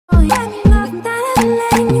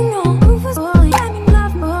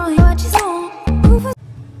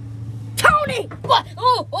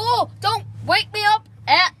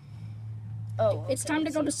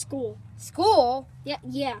to go to school. School?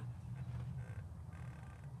 Yeah.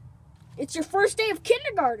 It's your first day of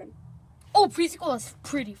kindergarten. Oh, preschool is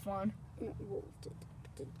pretty fun.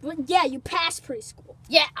 Yeah, you passed preschool.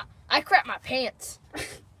 Yeah, I crapped my pants.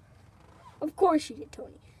 Of course you did,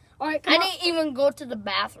 Tony. All right, I didn't even go to the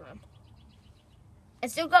bathroom. I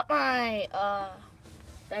still got my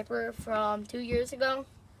diaper from 2 years ago.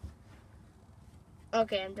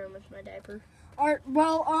 Okay, I'm done with my diaper. All right,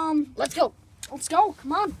 well, Let's go. let's go.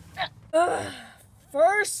 Come on.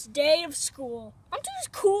 First day of school. I'm too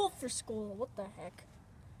cool for school. What the heck?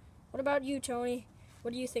 What about you, Tony?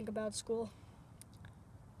 What do you think about school?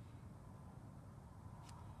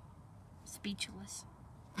 Speechless.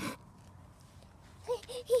 Hey,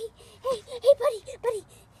 buddy.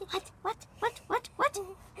 What?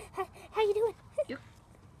 How you doing?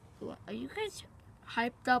 Are you guys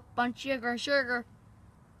hyped up on sugar?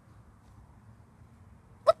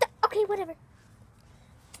 What the? Okay, whatever.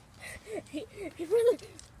 Hey,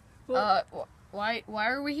 brother. Why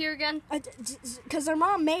are we here again? Because our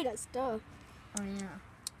mom made us, duh. Oh,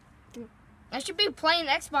 yeah. I should be playing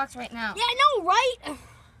Xbox right now. Yeah, I know, right?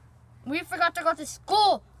 We forgot to go to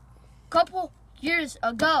school a couple years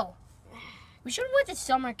ago. We should have went to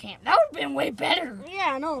summer camp. That would have been way better.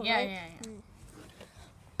 Yeah, I know, Yeah, right?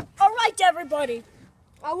 yeah. All right, everybody.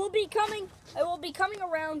 I will be coming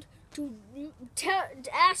around to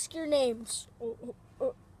ask your names.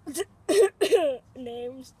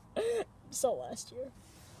 Names. So last year.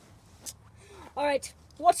 All right.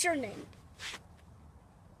 What's your name?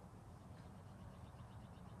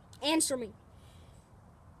 Answer me.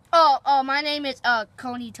 Oh, my name is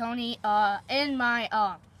Coney Tony. And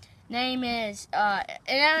my name is and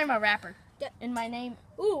I'm a rapper. Yeah. And my name.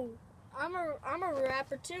 Ooh, I'm a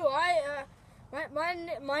rapper too.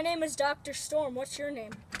 My name is Dr. Storm. What's your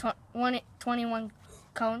name? 21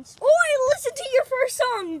 cones. Oh, I listened to your first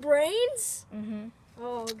song, Brains. Mhm.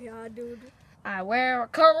 Oh God, dude. I wear a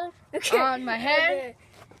coat on my head. Okay.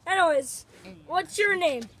 Anyways, what's your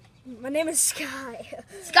name? My name is Sky.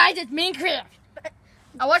 Sky did Minecraft.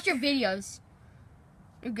 I watch your videos.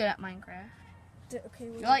 You're good at Minecraft. Okay.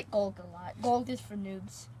 You like gold a lot. Gold is for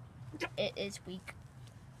noobs. It is weak.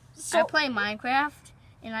 So, I play Minecraft,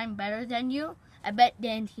 and I'm better than you. I bet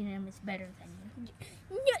Dan Teenham is better than you.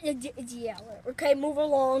 yeah. Okay, move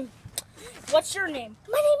along. What's your name?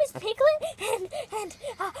 My name is Piglet, and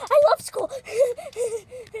I love school.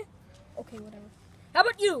 Okay, whatever. How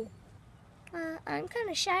about you? I'm kind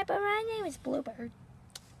of shy, but my name is Bluebird.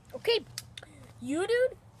 Okay, you,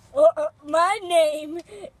 dude. My name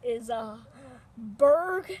is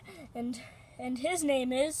Berg, and his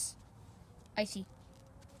name is Icy.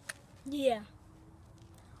 yeah.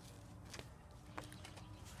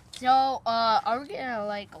 So, are we gonna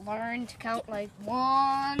learn to count 1?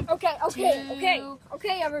 Okay,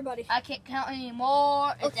 everybody. I can't count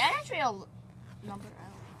anymore. Is that actually a number?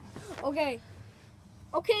 I don't know.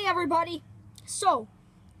 Okay, everybody. So,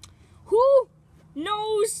 who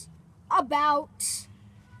knows about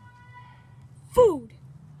food?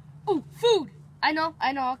 Oh, food. I know.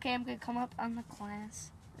 Okay, I'm gonna come up on the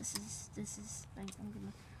class. This is.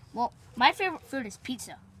 Well, my favorite food is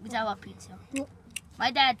pizza because I love pizza.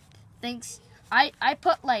 My dad thinks I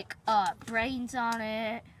put brains on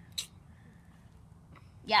it.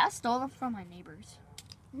 Yeah, I stole them from my neighbors.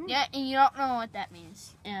 Mm-hmm. Yeah, and you don't know what that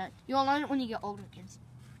means. You'll learn it when you get older, kids.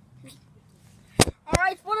 All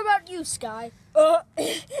right, what about you, Sky?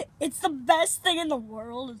 It's the best thing in the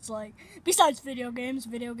world. It's besides video games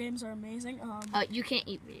are amazing. You can't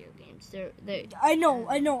eat video games. They're I know.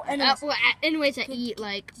 Anyways, I eat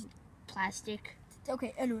plastic.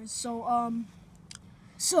 Okay. Anyways,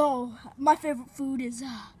 so my favorite food is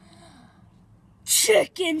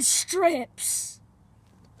chicken strips.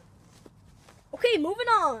 Okay, moving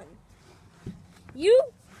on.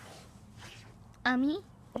 You? Me?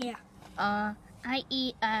 Yeah. I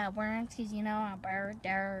eat worms because I'm a bird.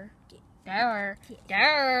 Durr.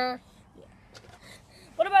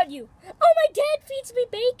 What about you? Oh, my dad feeds me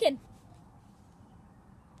bacon.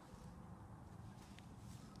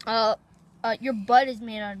 Your butt is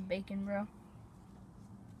made out of bacon, bro.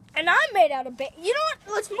 And I'm made out of bacon. You know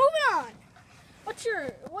what? Let's move on. What's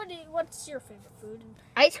your favorite food?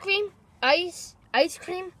 Ice cream, ice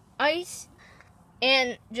cream, ice,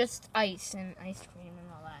 and just ice and ice cream and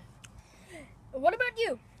all that. What about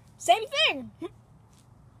you? Same thing.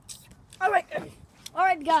 All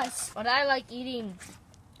right, guys. But I like eating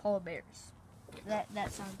polar bears. That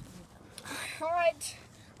sounds good. All right.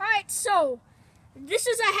 So this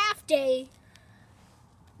is a half day.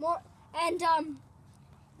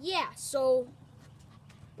 Yeah. So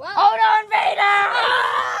Wow. Hold on,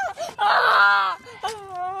 Vader!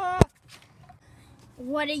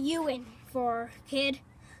 What are you in for, kid?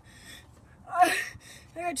 I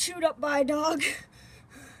got chewed up by a dog.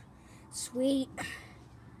 Sweet.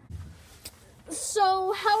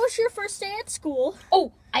 So, how was your first day at school?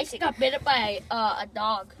 Oh, I actually got bitten by a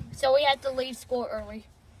dog, so we had to leave school early.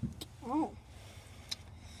 Oh.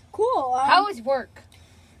 Cool. How was work?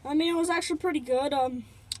 I mean, it was actually pretty good.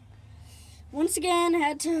 Once again,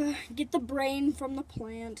 had to get the brain from the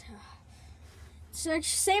plant. It's actually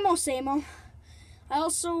same old. I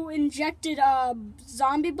also injected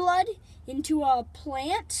zombie blood into a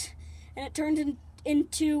plant, and it turned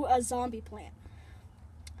into a zombie plant.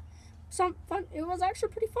 Some fun. It was actually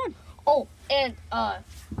pretty fun. Oh, and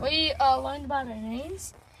we learned about our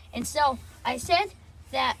names, and so I said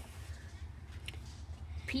that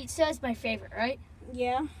pizza is my favorite, right?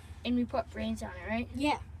 Yeah. And we put brains on it, right?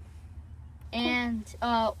 Yeah. And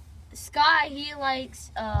Sky, he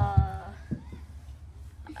likes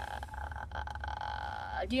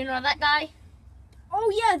do you know that guy?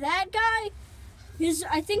 Oh yeah, that guy.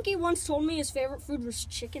 I think he once told me his favorite food was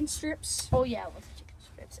chicken strips. Oh yeah, with chicken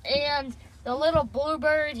strips. And the little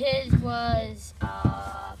bluebird, his was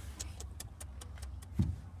I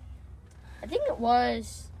think it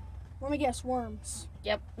was. Let me guess, worms.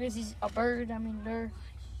 Yep, this is a bird. I mean, they're.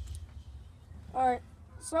 All right.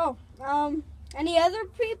 So, any other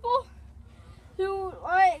people who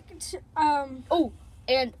liked Oh,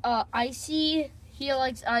 and Icy, he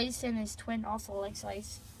likes ice, and his twin also likes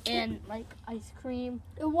ice, and like ice cream.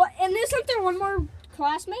 what? And isn't there one more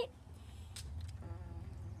classmate?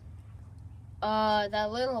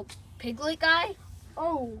 That little piglet guy.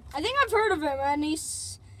 Oh, I think I've heard of him, and He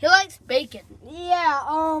likes bacon.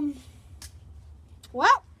 yeah.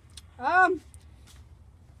 Well,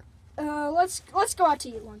 let's go out to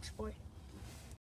eat lunch, boy.